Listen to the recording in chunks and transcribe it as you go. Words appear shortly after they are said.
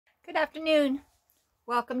Good afternoon.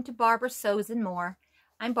 Welcome to Barbara Sews and More.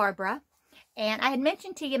 I'm Barbara, and I had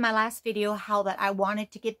mentioned to you in my last video how that I wanted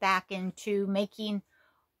to get back into making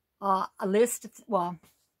a list. Well,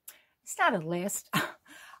 it's not a list,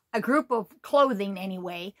 a group of clothing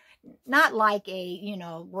anyway. Not like a,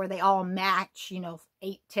 where they all match,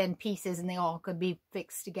 8, 10 pieces and they all could be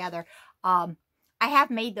fixed together. I have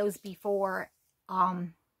made those before. I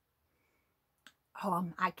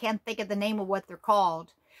can't think of the name of what they're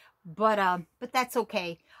called. But that's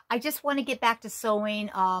okay. I just want to get back to sewing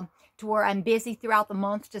to where I'm busy throughout the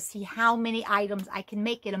month to see how many items I can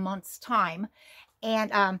make in a month's time.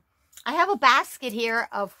 And I have a basket here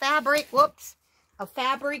of fabric,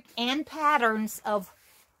 and patterns of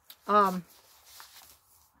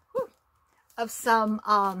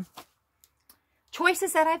some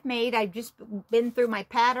choices that I've made. I've just been through my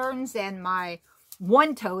patterns and my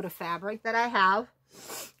one tote of fabric that I have,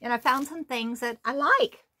 and I found some things that I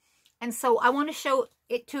like. And so I want to show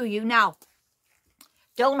it to you. Now,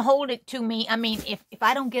 don't hold it to me. I mean, if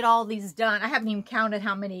I don't get all these done, I haven't even counted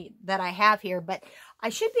how many that I have here, but I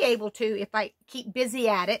should be able to if I keep busy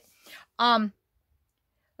at it. Let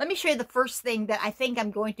me show you the first thing that I think I'm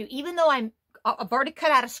going to, even though I've already cut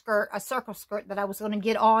out a circle skirt that I was going to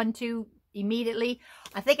get on to immediately.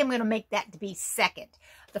 I think I'm going to make that to be second.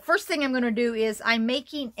 The first thing I'm going to do is I'm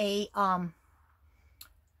making an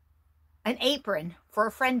apron for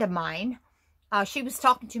a friend of mine. She was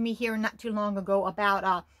talking to me here not too long ago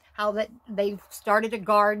about how that they've started a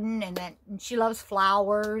garden and that she loves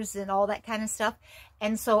flowers and all that kind of stuff.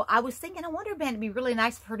 And so I was thinking, I wonder, man, it'd be really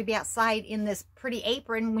nice for her to be outside in this pretty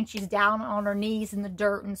apron when she's down on her knees in the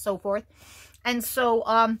dirt and so forth. And so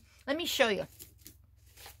let me show you.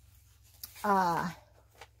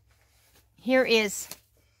 Here's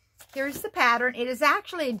the pattern. It is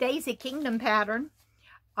actually a Daisy Kingdom pattern.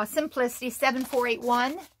 Simplicity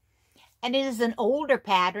 7481, and it is an older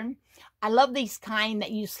pattern. I love these kind that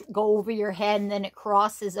you go over your head and then it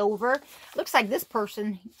crosses over. Looks like this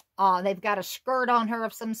person, they've got a skirt on her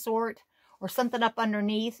of some sort or something up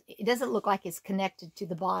underneath. It doesn't look like it's connected to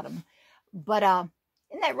the bottom, but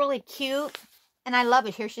isn't that really cute? And I love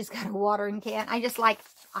it. Here she's got a watering can. I just like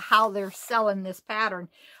how they're selling this pattern.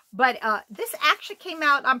 But this actually came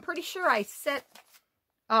out, I'm pretty sure I set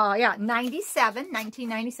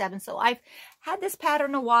 1997. So I've had this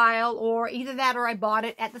pattern a while, or either that or I bought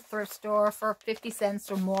it at the thrift store for 50 cents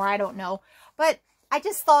or more. I don't know. But I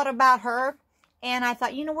just thought about her and I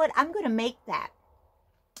thought, you know what? I'm going to make that.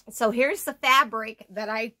 So here's the fabric that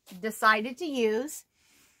I decided to use.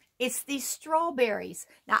 It's these strawberries.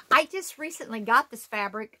 Now, I just recently got this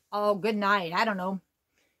fabric. Oh, good night. I don't know,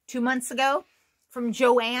 2 months ago from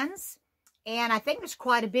Joann's. And I think there's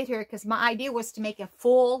quite a bit here because my idea was to make a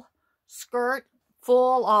full skirt,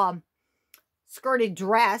 skirted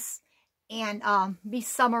dress and be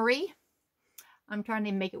summery. I'm trying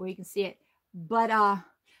to make it where you can see it. But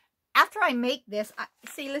after I make this,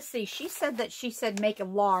 let's see. She said make a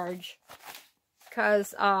large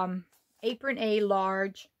because apron A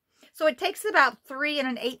large. So it takes about 3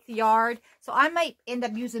 1/8 yard. So I might end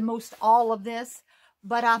up using most all of this.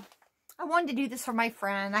 But I wanted to do this for my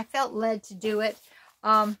friend. I felt led to do it.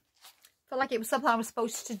 Felt like it was something I was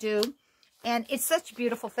supposed to do. And it's such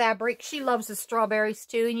beautiful fabric. She loves the strawberries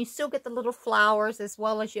too. And you still get the little flowers as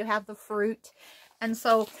well as you have the fruit. And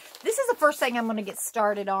so this is the first thing I'm going to get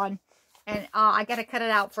started on. And I got to cut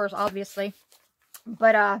it out first, obviously.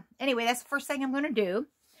 But anyway, that's the first thing I'm going to do.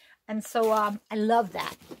 And so I love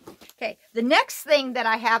that. Okay, the next thing that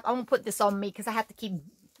I have, I won't put this on me because I have to keep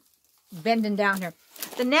bending down here.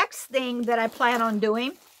 The next thing that I plan on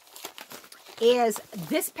doing is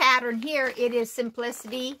this pattern here. It is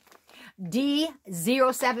Simplicity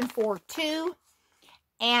D0742,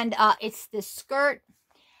 and it's this skirt.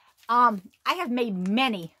 I have made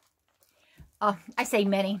many. I say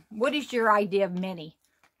many. What is your idea of many?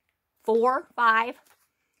 4, 5?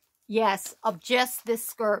 Yes, of just this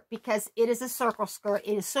skirt because it is a circle skirt.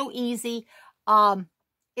 It is so easy.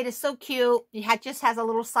 It is so cute. It just has a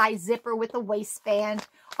little size zipper with a waistband,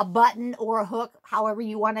 a button or a hook, however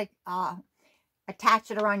you want to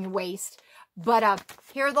attach it around your waist. But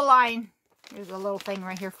here are the line. Here's a little thing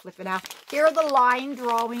right here flipping out. Here are the line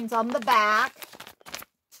drawings on the back.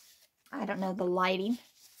 I don't know the lighting,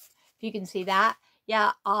 if you can see that.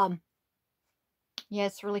 Yeah, yeah,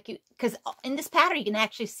 it's really cute. Because in this pattern, you can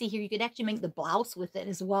actually see here, you can actually make the blouse with it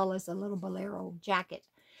as well as a little bolero jacket.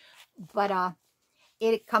 But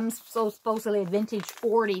it comes so supposedly a vintage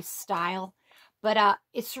 40s style, but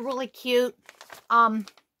it's really cute.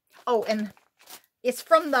 Oh, and it's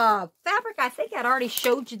from the fabric. I think I'd already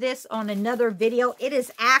showed you this on another video. It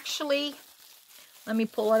is actually Let me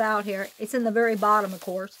pull it out here. It's in the very bottom, of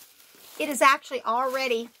course. It is actually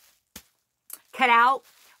already cut out,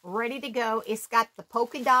 ready to go. It's got the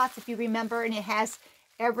polka dots, if you remember, and it has,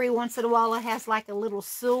 every once in a while, it has like a little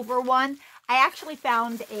silver one. I actually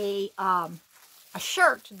found a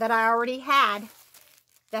shirt that I already had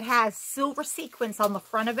that has silver sequins on the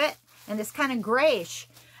front of it, and it's kind of grayish.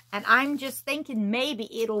 And I'm just thinking maybe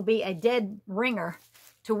it'll be a dead ringer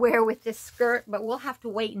to wear with this skirt, but we'll have to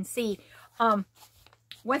wait and see.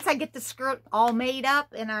 Once I get the skirt all made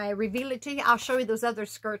up and I reveal it to you, I'll show you those other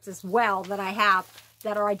skirts as well that I have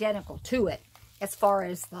that are identical to it, as far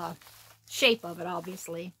as the shape of it,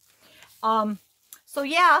 obviously. So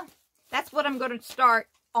yeah, that's what I'm going to start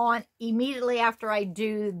on immediately after I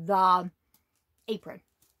do the apron.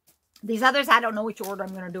 These others, I don't know which order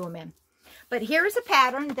I'm going to do them in. But here's a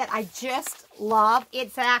pattern that I just love.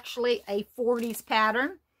 It's actually a 40s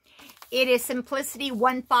pattern. It is Simplicity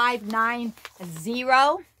 1590.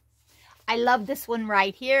 I love this one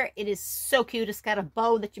right here. It is so cute. It's got a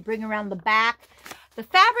bow that you bring around the back. The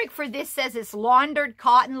fabric for this says it's laundered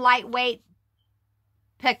cotton, lightweight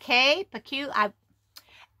pique,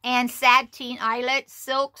 and sateen eyelet,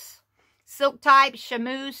 silks, silk type,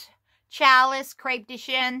 chamois, challis, crepe de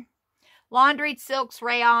chine, laundried silks,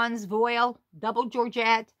 rayons, voile, double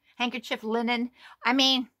georgette, handkerchief linen. I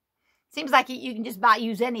mean, seems like you can just about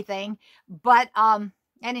use anything, but I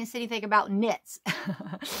didn't see anything about knits.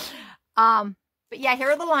 But yeah, here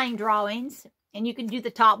are the line drawings, and you can do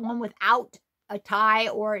the top one without a tie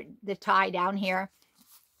or the tie down here.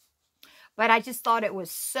 But I just thought it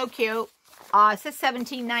was so cute. It says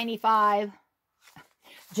 $17.95.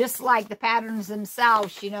 Just like the patterns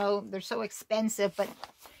themselves, you know, they're so expensive, but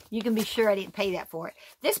you can be sure I didn't pay that for it.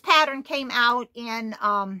 This pattern came out in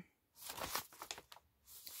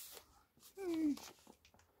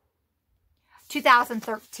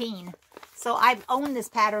 2013. So I've owned this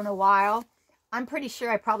pattern a while. I'm pretty sure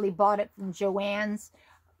I probably bought it from Joann's,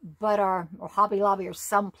 but or Hobby Lobby or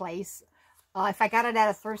someplace. If I got it at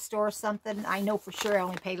a thrift store or something, I know for sure I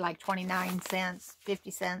only paid like 29 cents,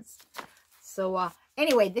 50 cents. So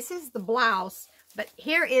anyway, this is the blouse, but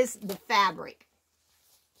here is the fabric.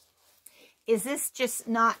 Is this just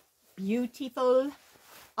not beautiful?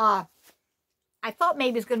 I thought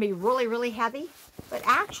maybe it's going to be really, really heavy, but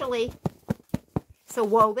actually, so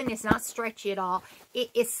woven, it's not stretchy at all.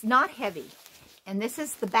 It's not heavy. And this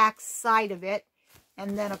is the back side of it.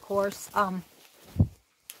 And then, of course,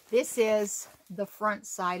 this is the front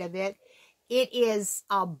side of it. It is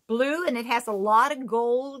blue, and it has a lot of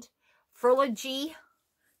gold foliage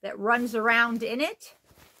that runs around in it.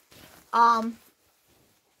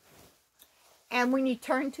 And when you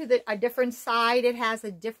turn to a different side, it has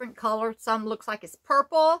a different color. Some looks like it's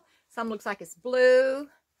purple. Some looks like it's blue,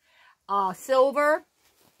 silver.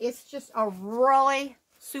 It's just a really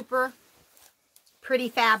super pretty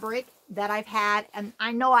fabric that I've had. And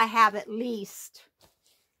I know I have at least,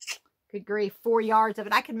 good grief, 4 yards of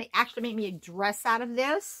it. I could actually make me a dress out of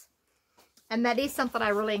this. And that is something I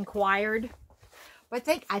really inquired. But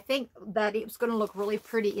I think that it was going to look really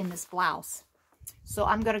pretty in this blouse. So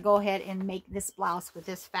I'm going to go ahead and make this blouse with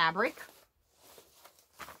this fabric.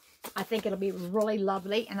 I think it'll be really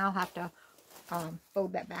lovely, and I'll have to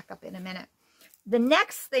fold that back up in a minute. The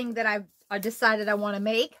next thing that I decided I want to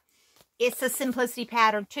make, it's a Simplicity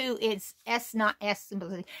pattern too. It's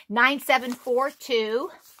Simplicity 9742,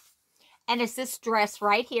 and it's this dress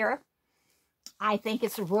right here. I think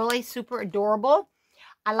it's really super adorable.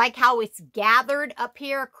 I like how it's gathered up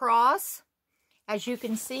here across. As you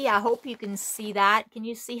can see, I hope you can see that. Can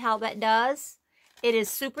you see how that does? It is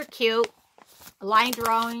super cute. Line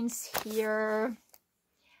drawings here.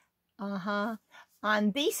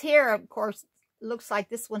 On these here, of course, looks like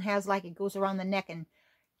this one has like it goes around the neck and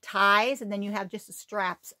ties. And then you have just the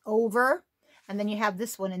straps over. And then you have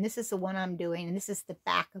this one. And this is the one I'm doing. And this is the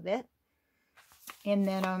back of it. And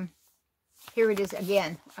then here it is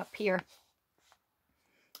again up here.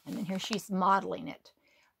 And then here she's modeling it.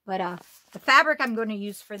 But the fabric I'm going to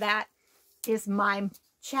use for that is my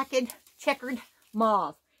checkered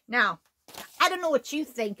mauve. Now, I don't know what you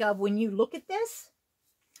think of when you look at this,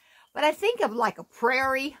 but I think of like a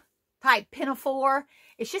prairie type pinafore.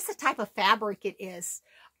 It's just the type of fabric it is.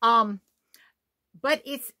 But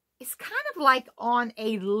it's kind of like on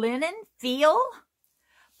a linen feel,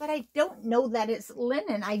 but I don't know that it's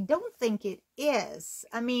linen. I don't think it is.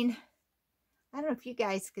 I mean, I don't know if you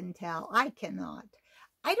guys can tell. I cannot.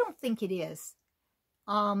 I don't think it is.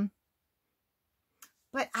 But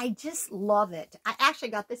I just love it. I actually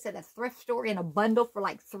got this at a thrift store in a bundle for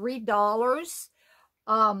like $3.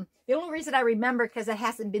 The only reason I remember because it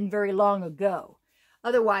hasn't been very long ago.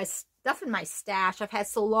 Otherwise, stuff in my stash I've had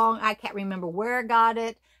so long, I can't remember where I got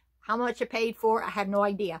it, how much I paid for. I have no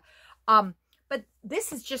idea. But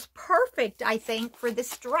this is just perfect, I think, for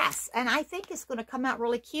this dress. And I think it's going to come out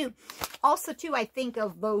really cute. Also, too, I think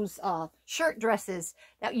of those shirt dresses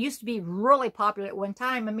that used to be really popular at one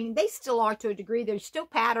time. I mean, they still are to a degree. There's still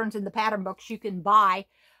patterns in the pattern books you can buy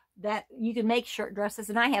that you can make shirt dresses.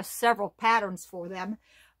 And I have several patterns for them.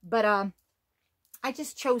 But I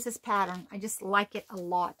just chose this pattern. I just like it a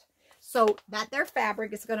lot. So that their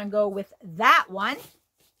fabric is going to go with that one.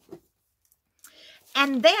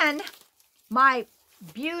 And then my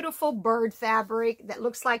beautiful bird fabric that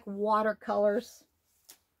looks like watercolors.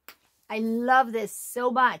 I love this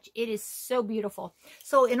so much. It is so beautiful.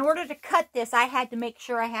 So in order to cut this, I had to make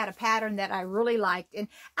sure I had a pattern that I really liked. And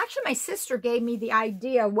actually, my sister gave me the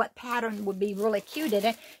idea of what pattern would be really cute in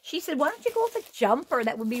it. She said, why don't you go with a jumper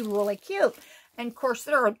that would be really cute? And of course,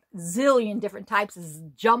 there are a zillion different types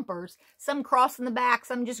of jumpers. Some cross in the back,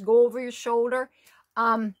 some just go over your shoulder.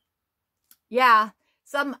 Yeah,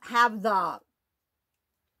 some have the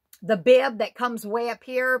bib that comes way up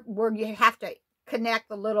here where you have to connect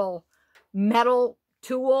the little metal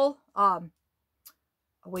tool. What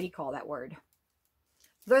do you call that word?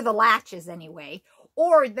 They're the latches anyway.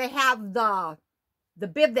 Or they have the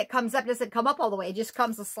bib that comes up, doesn't come up all the way. It just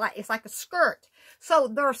comes it's like a skirt. So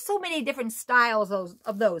there are so many different styles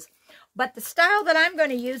of those. But the style that I'm going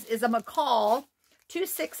to use is a McCall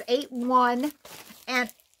 2681.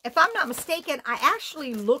 And if I'm not mistaken, I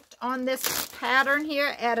actually looked on this pattern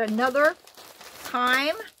here at another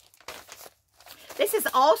time. This is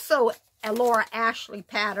also a Laura Ashley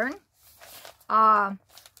pattern. Can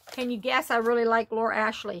you guess? I really like Laura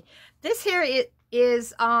Ashley. This here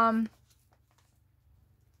is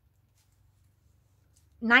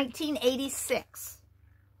 1986.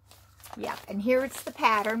 Yeah, and here it's the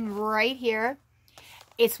pattern right here.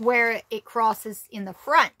 It's where it crosses in the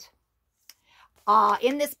front.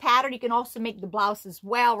 In this pattern, you can also make the blouse as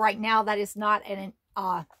well. Right now, that is not an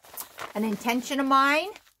intention of mine.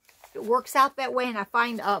 It works out that way, and I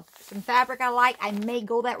find some fabric I like, I may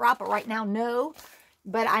go that route, but right now, no.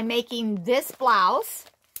 But I'm making this blouse,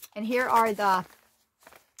 and here are the, I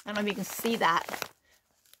don't know if you can see that.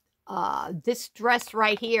 This dress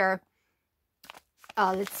right here,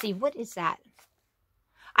 let's see, what is that?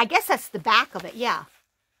 I guess that's the back of it, yeah.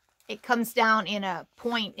 It comes down in a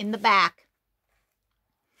point in the back.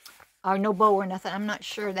 Or no bow or nothing. I'm not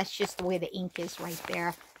sure. That's just the way the ink is right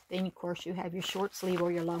there. Then, of course, you have your short sleeve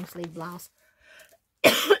or your long sleeve blouse.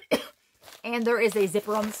 And there is a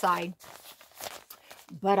zipper on the side.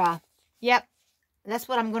 But, yep. That's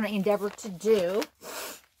what I'm going to endeavor to do.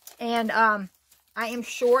 And, I am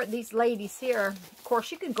sure these ladies here, of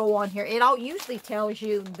course, you can go on here. It all usually tells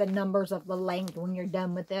you the numbers of the length when you're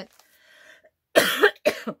done with it.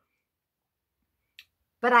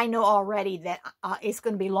 But I know already that it's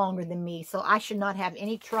going to be longer than me. So I should not have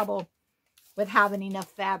any trouble with having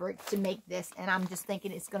enough fabric to make this. And I'm just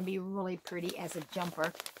thinking it's going to be really pretty as a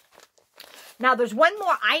jumper. Now, there's one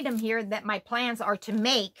more item here that my plans are to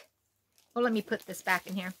make. Well, let me put this back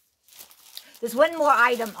in here. There's one more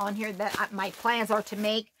item on here that my plans are to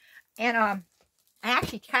make. And I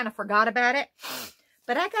actually kind of forgot about it.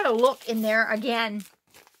 But I got to look in there again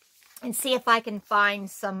and see if I can find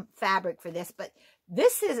some fabric for this. But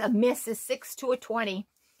this is a Mrs. 6 to a 20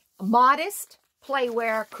 modest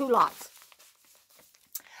playwear culottes.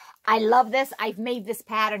 I love this. I've made this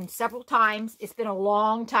pattern several times. It's been a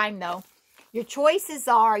long time though. Your choices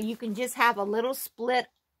are, you can just have a little split,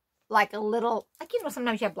 like a little, like, you know,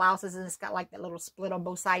 sometimes you have blouses and it's got like that little split on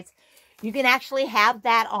both sides. You can actually have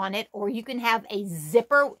that on it, or you can have a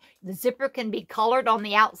zipper. The zipper can be colored on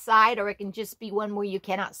the outside, or it can just be one where you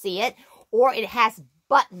cannot see it, or it has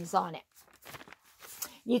buttons on it.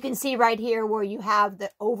 You can see right here where you have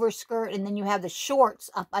the overskirt and then you have the shorts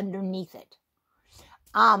up underneath it.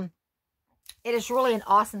 It is really an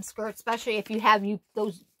awesome skirt, especially if you have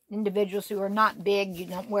those individuals who are not big, you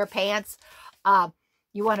don't wear pants,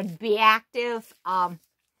 you want to be active. I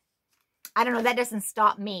don't know, that doesn't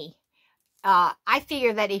stop me. I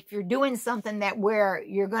figure that if you're doing something that where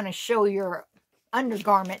you're going to show your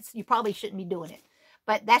undergarments, you probably shouldn't be doing it.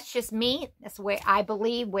 But that's just me. That's the way I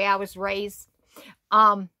believe, the way I was raised.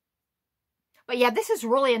 But yeah, this is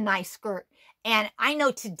really a nice skirt. And I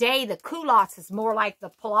know today the culottes is more like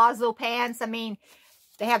the palazzo pants. I mean,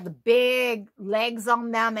 they have the big legs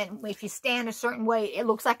on them. And if you stand a certain way, it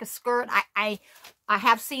looks like a skirt. I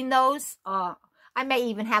have seen those. I may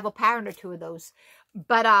even have a pattern or two of those.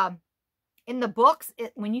 But in the books,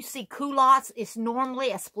 when you see culottes, it's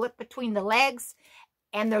normally a split between the legs.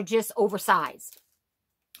 And they're just oversized.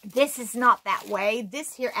 This is not that way.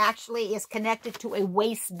 This here actually is connected to a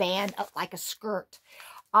waistband, like a skirt.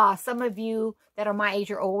 Some of you that are my age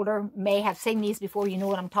or older may have seen these before. You know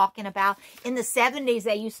what I'm talking about. In the 70s,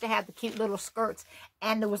 they used to have the cute little skirts,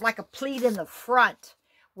 and there was like a pleat in the front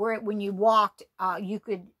where when you walked, you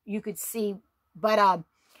could see. But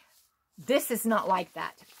this is not like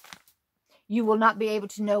that. You will not be able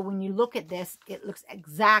to know when you look at this. It looks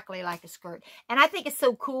exactly like a skirt. And I think it's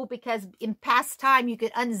so cool because in past time, you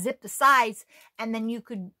could unzip the sides and then you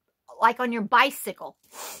could, like on your bicycle,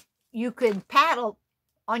 you could paddle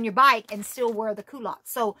on your bike and still wear the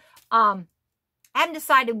culottes. So, I haven't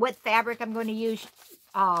decided what fabric I'm going to use.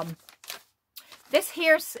 This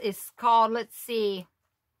here is called, let's see.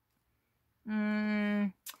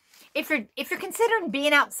 If you're considering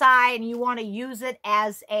being outside and you want to use it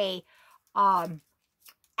as a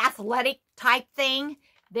athletic type thing,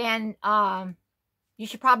 then you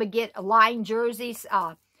should probably get a lined jerseys,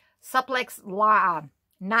 supplex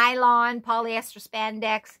nylon, polyester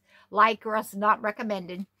spandex, lycra, not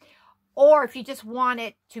recommended. Or if you just want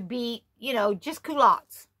it to be, you know, just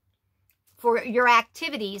culottes for your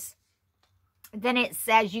activities, then it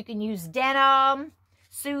says you can use denim,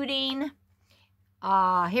 suiting.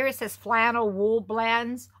 Here it says flannel wool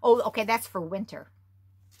blends. Oh, okay, that's for winter.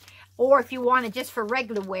 Or if you want it just for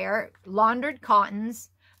regular wear, laundered cottons,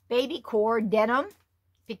 baby core, denim,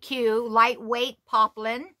 PQ, lightweight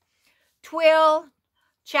poplin, twill,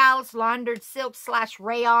 child's laundered silk /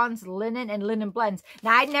 rayons, linen, and linen blends.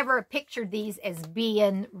 Now, I never pictured these as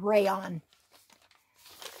being rayon.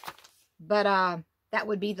 But that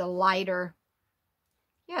would be the lighter.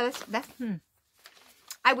 Yeah, that's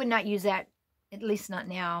I would not use that. At least not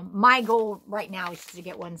now. My goal right now is to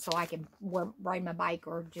get one so I can ride my bike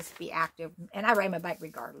or just be active. And I ride my bike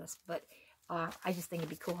regardless. But I just think it'd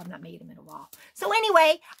be cool. I've not made them in a while. So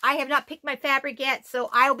anyway, I have not picked my fabric yet. So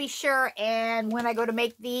I'll be sure. And when I go to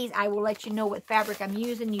make these, I will let you know what fabric I'm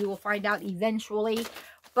using. You will find out eventually.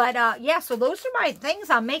 But yeah, so those are my things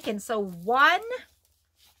I'm making. So 1,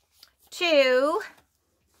 2,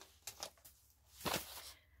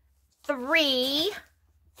 3,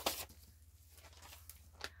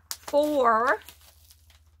 4.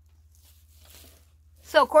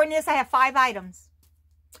 So according to this, I have 5 items.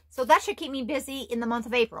 So that should keep me busy in the month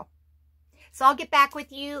of April. So I'll get back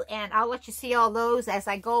with you and I'll let you see all those as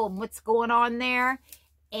I go and what's going on there.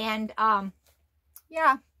 And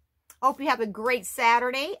yeah, hope you have a great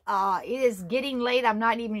Saturday. It is getting late. I'm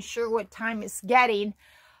not even sure what time it's getting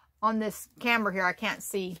on this camera here. I can't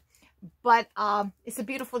see. But it's a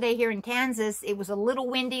beautiful day here in Kansas. It was a little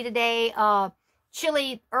windy today.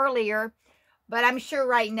 Chilly earlier, but I'm sure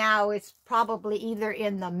right now it's probably either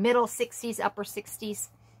in the middle 60s, upper 60s,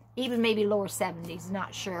 even maybe lower 70s,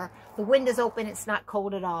 not sure. The window is open, it's not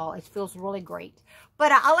cold at all. It feels really great.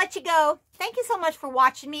 But I'll let you go. Thank you so much for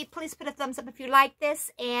watching me. Please put a thumbs up if you like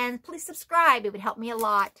this, and please subscribe. It would help me a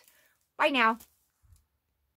lot. Bye now.